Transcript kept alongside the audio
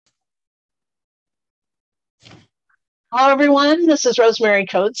Hello, everyone. This is Rosemary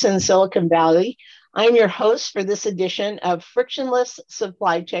Coates in Silicon Valley. I'm your host for this edition of Frictionless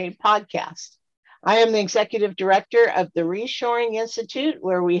Supply Chain Podcast. I am the executive director of the Reshoring Institute,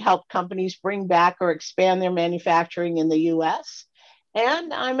 where we help companies bring back or expand their manufacturing in the US.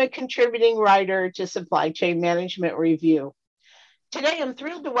 And I'm a contributing writer to Supply Chain Management Review. Today, I'm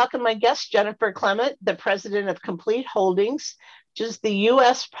thrilled to welcome my guest, Jennifer Clement, the president of Complete Holdings, which is the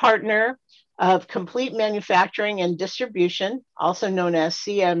U.S. partner of Complete Manufacturing and Distribution, also known as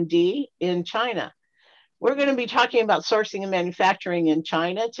CMD, in China. We're going to be talking about sourcing and manufacturing in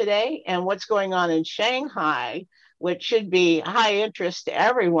China today and what's going on in Shanghai, which should be high interest to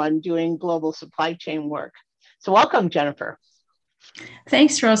everyone doing global supply chain work. So, welcome, Jennifer.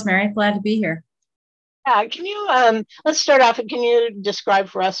 Thanks, Rosemary. Glad to be here. Yeah, can you let's start off and can you describe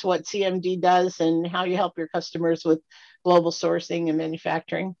for us what CMD does and how you help your customers with global sourcing and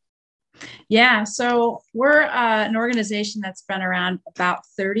manufacturing? Yeah, so we're an organization that's been around about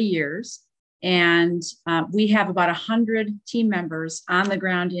 30 years, and we have about 100 team members on the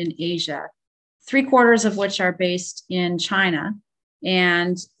ground in Asia, three-quarters of which are based in China,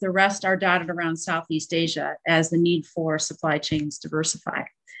 and the rest are dotted around Southeast Asia as the need for supply chains diversify.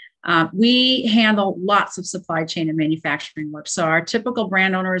 We handle lots of supply chain and manufacturing work. So our typical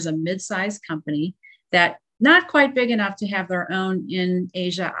brand owner is a mid-sized company that not quite big enough to have their own in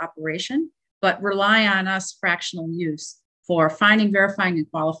Asia operation, but rely on us fractional use for finding, verifying, and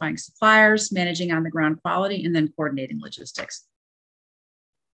qualifying suppliers, managing on the ground quality, and then coordinating logistics.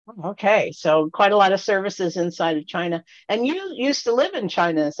 Okay, so quite a lot of services inside of China. And you used to live in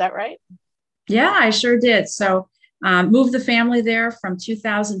China, is that right? Yeah, I sure did. So moved the family there from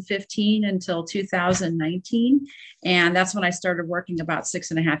 2015 until 2019. And that's when I started working about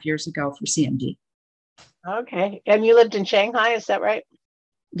 6.5 years ago for CMD. Okay. And you lived in Shanghai, is that right?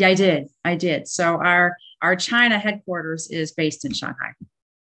 Yeah, I did. I did. So our China headquarters is based in Shanghai.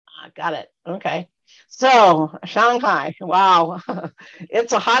 Got it. Okay. So Shanghai, wow,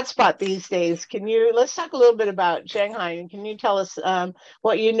 it's a hot spot these days. Let's talk a little bit about Shanghai and can you tell us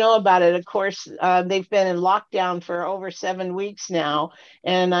what you know about it? Of course, they've been in lockdown for over 7 weeks now,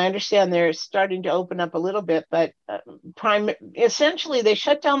 and I understand they're starting to open up a little bit, but essentially they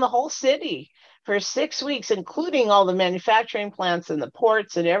shut down the whole city for 6 weeks, including all the manufacturing plants and the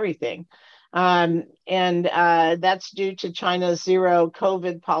ports and everything. And that's due to China's zero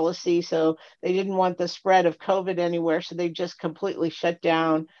COVID policy. So they didn't want the spread of COVID anywhere. So they just completely shut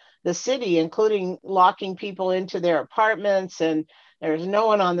down the city, including locking people into their apartments. And there's no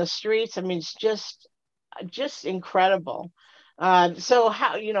one on the streets. I mean, it's just incredible. So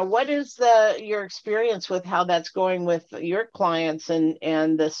what is your experience with how that's going with your clients and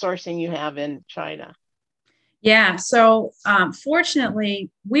the sourcing you have in China? Yeah. So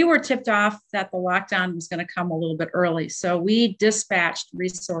fortunately, we were tipped off that the lockdown was going to come a little bit early. So we dispatched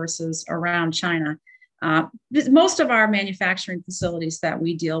resources around China. Most of our manufacturing facilities that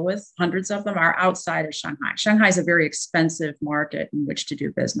we deal with, hundreds of them, are outside of Shanghai. Shanghai is a very expensive market in which to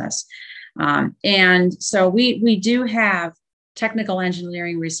do business. And so we do have technical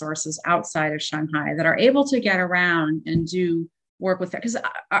engineering resources outside of Shanghai that are able to get around and do work with that because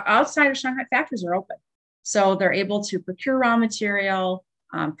outside of Shanghai factories are open. So they're able to procure raw material,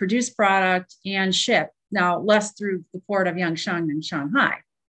 produce product, and ship. Now, less through the port of Yangshan and Shanghai,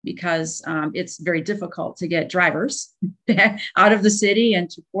 because it's very difficult to get drivers out of the city and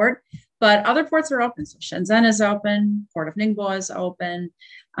to port. But other ports are open. So Shenzhen is open, Port of Ningbo is open.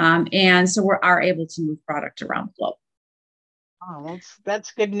 And so we are able to move product around the globe. Oh,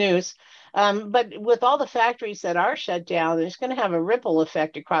 that's good news. But with all the factories that are shut down, it's going to have a ripple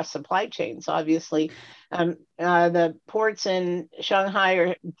effect across supply chains. Obviously, the ports in Shanghai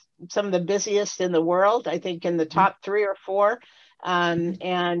are some of the busiest in the world. I think in the top three or four.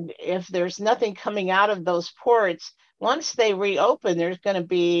 And if there's nothing coming out of those ports, once they reopen, there's going to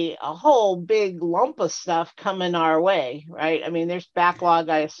be a whole big lump of stuff coming our way, right? I mean, there's backlog,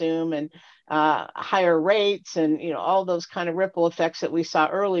 I assume, and higher rates and all those kind of ripple effects that we saw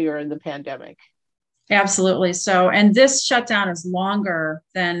earlier in the pandemic. Absolutely. So, and this shutdown is longer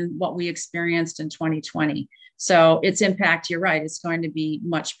than what we experienced in 2020. So its impact, you're right, it's going to be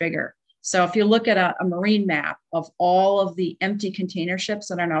much bigger. So if you look at a marine map of all of the empty container ships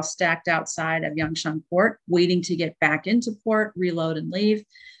that are now stacked outside of Yangshan Port, waiting to get back into port, reload and leave,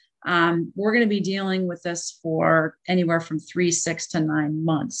 we're going to be dealing with this for anywhere from 3, 6 to 9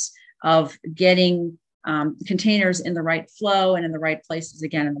 months of getting containers in the right flow and in the right places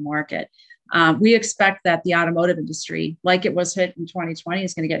again in the market. We expect that the automotive industry, like it was hit in 2020,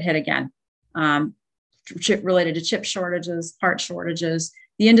 is going to get hit again. Related to chip shortages, part shortages.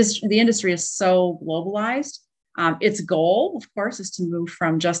 The industry is so globalized Its goal, of course, is to move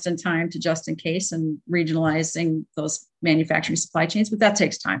from just in time to just in case and regionalizing those manufacturing supply chains, but that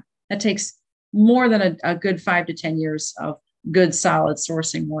takes time. That takes more than a good 5 to 10 years of good, solid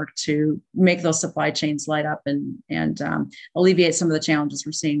sourcing work to make those supply chains light up and alleviate some of the challenges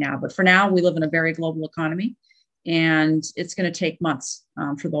we're seeing now. But for now, we live in a very global economy, and it's going to take months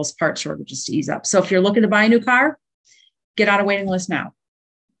for those part shortages to ease up. So if you're looking to buy a new car, get on a waiting list now.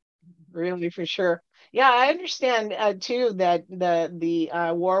 Really, for sure. Yeah, I understand too that the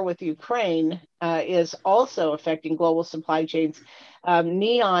war with Ukraine is also affecting global supply chains.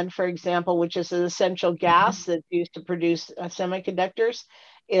 Neon, for example, which is an essential gas that's used to produce semiconductors,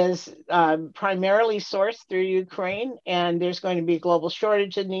 is primarily sourced through Ukraine, and there's going to be a global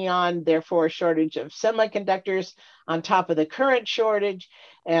shortage of neon, therefore a shortage of semiconductors on top of the current shortage,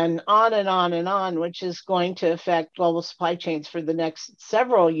 and on and on and on, which is going to affect global supply chains for the next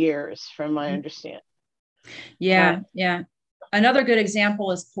several years, from my understanding. Yeah. Another good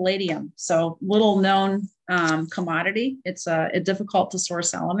example is palladium. So little known commodity. It's a difficult to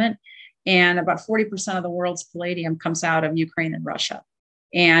source element. And about 40% of the world's palladium comes out of Ukraine and Russia.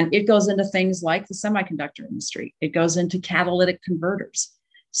 And it goes into things like the semiconductor industry. It goes into catalytic converters.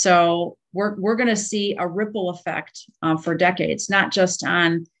 So we're going to see a ripple effect for decades, not just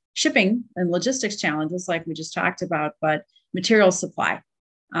on shipping and logistics challenges like we just talked about, but material supply.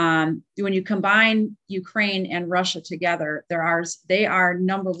 When you combine Ukraine and Russia together, they are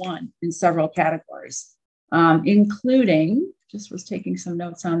number one in several categories, including, just was taking some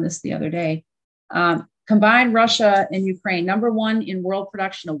notes on this the other day, combine Russia and Ukraine, number one in world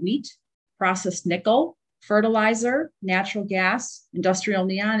production of wheat, processed nickel, fertilizer, natural gas, industrial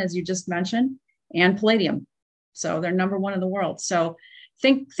neon, as you just mentioned, and palladium. So they're number one in the world. So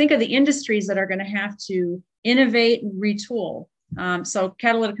think of the industries that are going to have to innovate and retool. So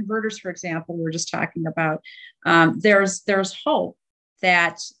catalytic converters, for example, we were just talking about, there's hope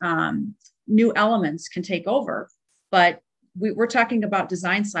that new elements can take over, but we're talking about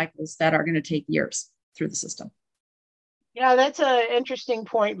design cycles that are going to take years through the system. Yeah, that's an interesting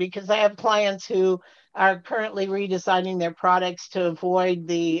point, because I have clients who are currently redesigning their products to avoid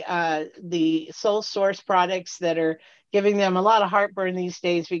the sole source products that are giving them a lot of heartburn these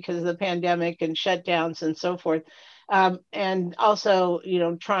days because of the pandemic and shutdowns and so forth. And also,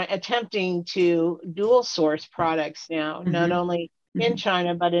 attempting to dual source products now, not only in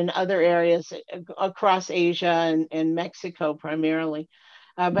China, but in other areas across Asia and Mexico primarily.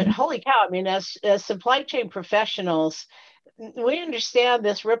 But holy cow, I mean, as supply chain professionals, we understand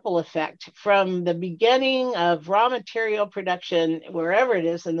this ripple effect from the beginning of raw material production, wherever it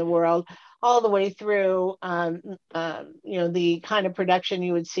is in the world, all the way through, the kind of production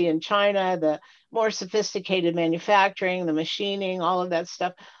you would see in China, the more sophisticated manufacturing, the machining, all of that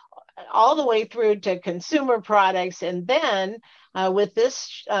stuff, all the way through to consumer products. And then with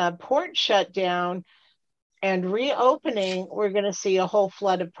this port shutdown and reopening, we're going to see a whole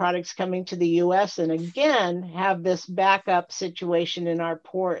flood of products coming to the U.S. and again have this backup situation in our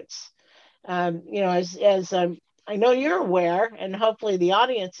ports. As I know you're aware, and hopefully the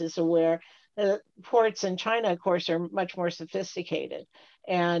audience is aware, the ports in China, of course, are much more sophisticated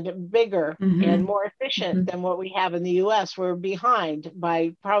and bigger and more efficient than what we have in the U.S. We're behind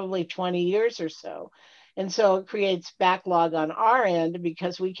by probably 20 years or so. And so it creates backlog on our end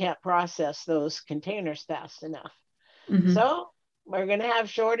because we can't process those containers fast enough. So we're going to have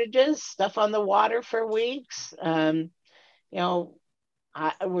shortages, stuff on the water for weeks. We're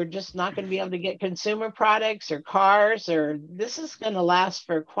just not going to be able to get consumer products or cars, or this is going to last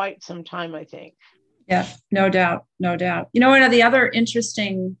for quite some time, I think. Yeah, no doubt. One of the other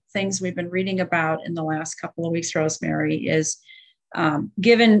interesting things we've been reading about in the last couple of weeks, Rosemary, is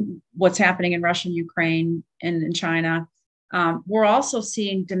given what's happening in Russia and Ukraine and in China, we're also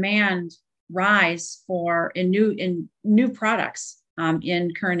seeing demand rise in new products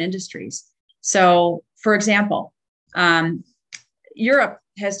in current industries. So, for example, Europe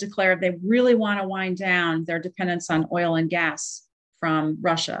has declared they really want to wind down their dependence on oil and gas from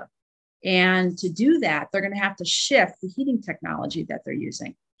Russia. And to do that, they're going to have to shift the heating technology that they're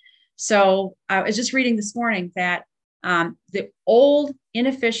using. So I was just reading this morning that the old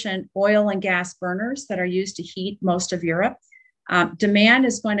inefficient oil and gas burners that are used to heat most of Europe, demand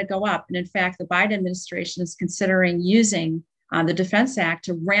is going to go up. And in fact, the Biden administration is considering using the Defense Act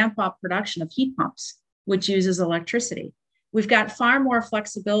to ramp up production of heat pumps, which uses electricity. We've got far more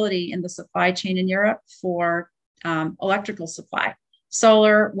flexibility in the supply chain in Europe for electrical supply,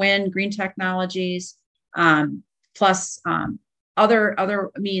 solar, wind, green technologies, plus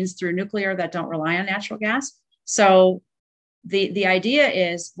other means through nuclear that don't rely on natural gas. So the idea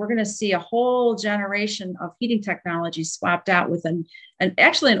is we're going to see a whole generation of heating technology swapped out with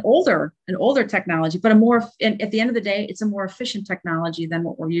actually an older technology, but at the end of the day, it's a more efficient technology than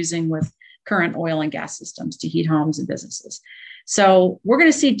what we're using with current oil and gas systems to heat homes and businesses. So we're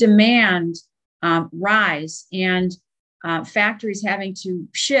going to see demand rise, and factories having to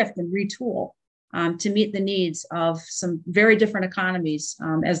shift and retool to meet the needs of some very different economies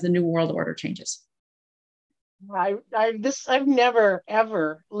as the new world order changes. I've never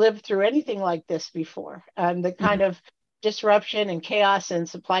ever lived through anything like this before. The kind of disruption and chaos in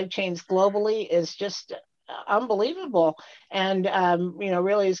supply chains globally is just unbelievable, and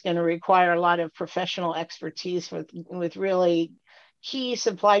really is going to require a lot of professional expertise with really key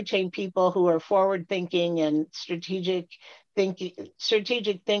supply chain people who are forward thinking and strategic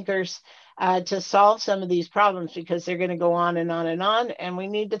thinkers to solve some of these problems, because they're going to go on and on and on, and we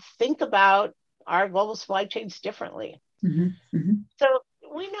need to think about our global supply chains differently. So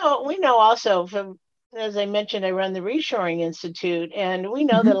we know also from, as I mentioned, I run the Reshoring Institute, and we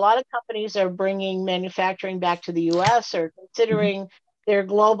know that a lot of companies are bringing manufacturing back to the U.S. or considering their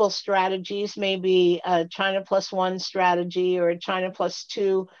global strategies, maybe a China plus one strategy or a China plus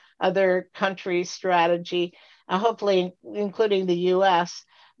two other countries strategy, hopefully including the U.S.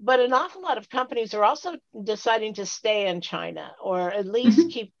 But an awful lot of companies are also deciding to stay in China, or at least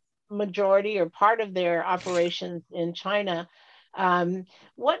keep majority or part of their operations in China.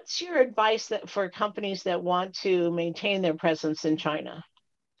 What's your advice for companies that want to maintain their presence in China?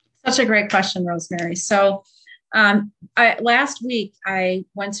 Such a great question, Rosemary. So last week, I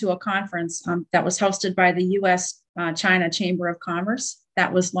went to a conference that was hosted by the U.S. China Chamber of Commerce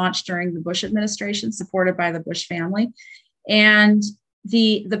that was launched during the Bush administration, supported by the Bush family. And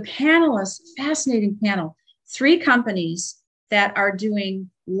the panelists, fascinating panel, 3 companies that are doing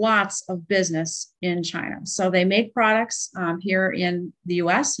lots of business in China. So they make products here in the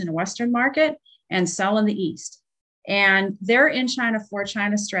US, in a Western market, and sell in the East. And their in China for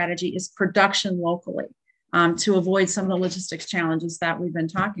China strategy is production locally to avoid some of the logistics challenges that we've been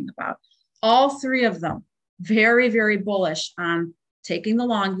talking about. All 3 of them, very, very bullish on taking the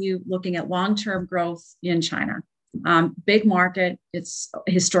long view, looking at long-term growth in China. Big market. It's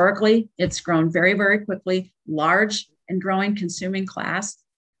grown very, very quickly, large and growing consuming class,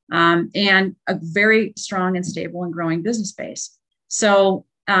 and a very strong and stable and growing business base. So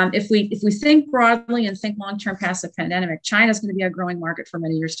if we think broadly and think long-term past the pandemic, China is going to be a growing market for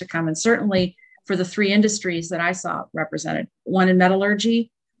many years to come. And certainly for the 3 industries that I saw represented, one in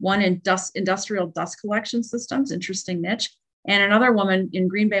metallurgy, one in industrial dust collection systems, interesting niche, and another woman in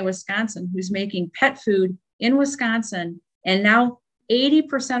Green Bay, Wisconsin, who's making pet food in Wisconsin. And now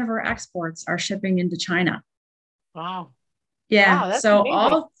 80% of her exports are shipping into China. Wow. Yeah. Wow, so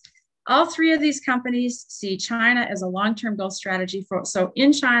amazing. all 3 of these companies see China as a long-term growth strategy so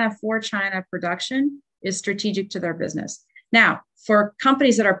in China for China production is strategic to their business. Now, for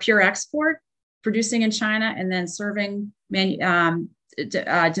companies that are pure export, producing in China and then serving demand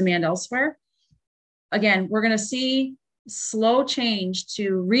elsewhere, again, we're going to see slow change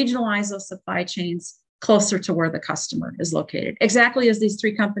to regionalize those supply chains closer to where the customer is located, exactly as these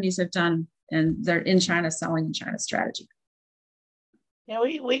 3 companies have done, and they're in China selling in China strategy. Yeah,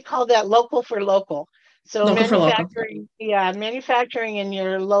 we call that local for local. So manufacturing in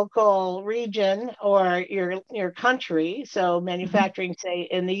your local region or your country. So manufacturing, say,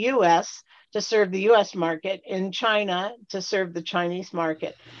 in the U.S. to serve the U.S. market, in China to serve the Chinese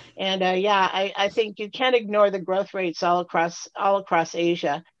market. And I think you can't ignore the growth rates all across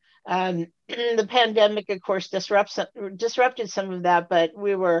Asia. The pandemic, of course, disrupted some of that, but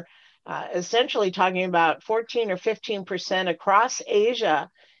we were essentially talking about 14 or 15% across Asia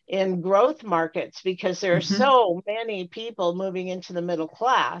in growth markets, because there are so many people moving into the middle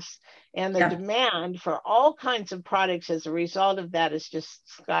class, and the demand for all kinds of products as a result of that is just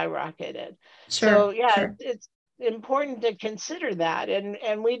skyrocketed. It's important to consider that,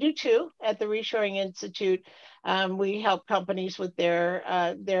 and we do too at the Reshoring Institute. We help companies with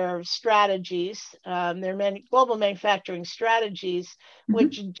their strategies, their global manufacturing strategies,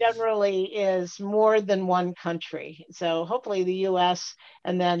 which generally is more than one country. So hopefully the U.S.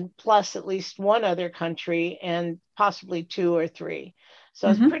 and then plus at least one other country, and possibly 2 or 3. So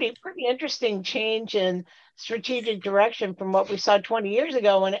it's pretty interesting change in strategic direction from what we saw 20 years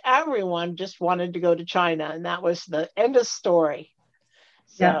ago, when everyone just wanted to go to China, and that was the end of story.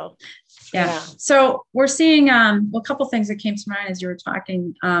 So yeah. So we're seeing a couple of things that came to mind as you were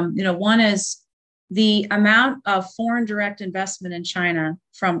talking. One is the amount of foreign direct investment in China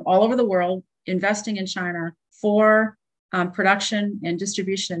from all over the world, investing in China for production and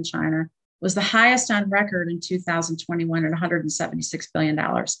distribution in China was the highest on record in 2021 at $176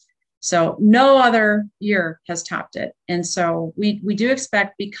 billion. So no other year has topped it. And so we do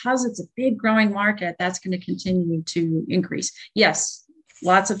expect, because it's a big growing market, that's going to continue to increase. Yes,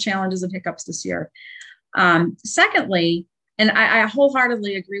 lots of challenges and hiccups this year. Secondly, and I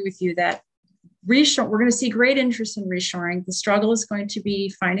wholeheartedly agree with you that we're going to see great interest in reshoring. The struggle is going to be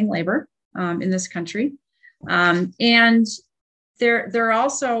finding labor in this country. And there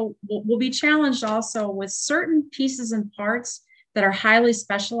also will be challenged also with certain pieces and parts that are highly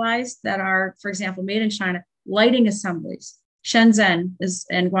specialized, that are, for example, made in China, lighting assemblies. Shenzhen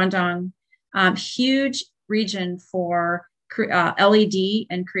and Guangdong, huge region for LED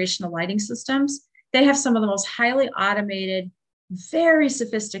and creation of lighting systems. They have some of the most highly automated, very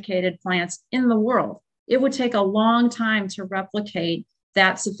sophisticated plants in the world. It would take a long time to replicate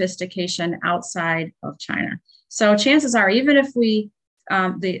that sophistication outside of China. So chances are, even if we,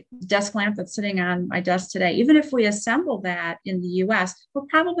 the desk lamp that's sitting on my desk today, even if we assemble that in the US, we're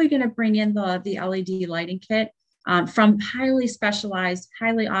probably going to bring in the LED lighting kit from highly specialized,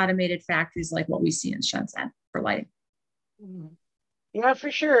 highly automated factories like what we see in Shenzhen for lighting. Yeah,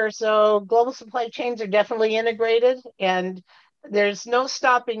 for sure. So global supply chains are definitely integrated, and there's no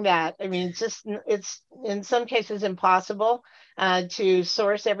stopping that. I mean, it's in some cases impossible to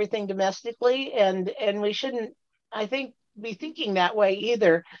source everything domestically, and we shouldn't, I think, be thinking that way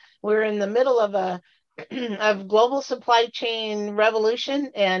either. We're in the middle of a of global supply chain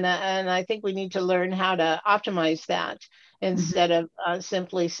revolution, and I think we need to learn how to optimize that instead of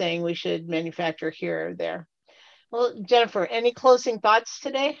simply saying we should manufacture here or there. Well, Jennifer, any closing thoughts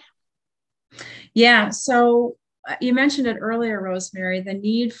today? Yeah, so you mentioned it earlier, Rosemary, the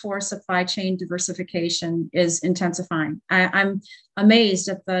need for supply chain diversification is intensifying. I'm amazed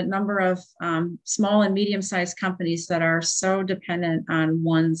at the number of small and medium-sized companies that are so dependent on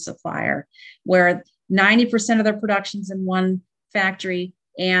one supplier, where 90% of their production's in one factory,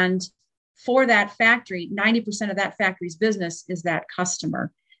 and for that factory, 90% of that factory's business is that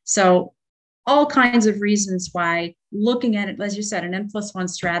customer. So all kinds of reasons why looking at it, as you said, an N+1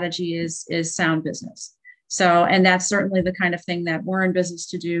 strategy is sound business. So, and that's certainly the kind of thing that we're in business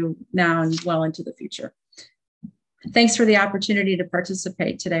to do now and well into the future. Thanks for the opportunity to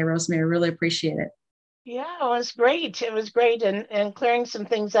participate today, Rosemary. I really appreciate it. Yeah, it was great. It was great. And clearing some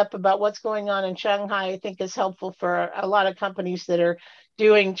things up about what's going on in Shanghai, I think, is helpful for a lot of companies that are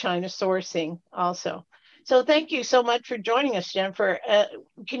doing China sourcing also. So thank you so much for joining us, Jennifer.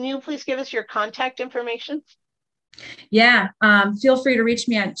 Can you please give us your contact information? Yeah, feel free to reach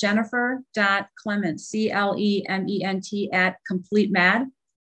me at jennifer.clement, CLEMENT @CompleteMad,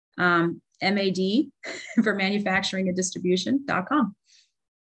 MAD for manufacturing and distribution.com.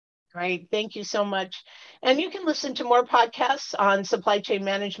 Great. Thank you so much. And you can listen to more podcasts on supply chain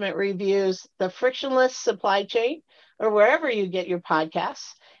management reviews, The Frictionless Supply Chain, or wherever you get your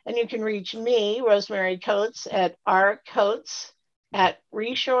podcasts. And you can reach me, Rosemary Coates, at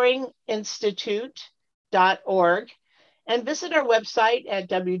rcoates@reshoringinstitute.org, and visit our website at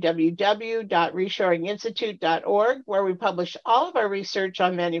www.reshoringinstitute.org, where we publish all of our research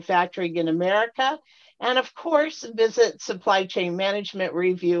on manufacturing in America. And of course, visit Supply Chain Management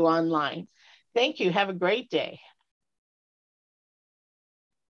Review online. Thank you. Have a great day.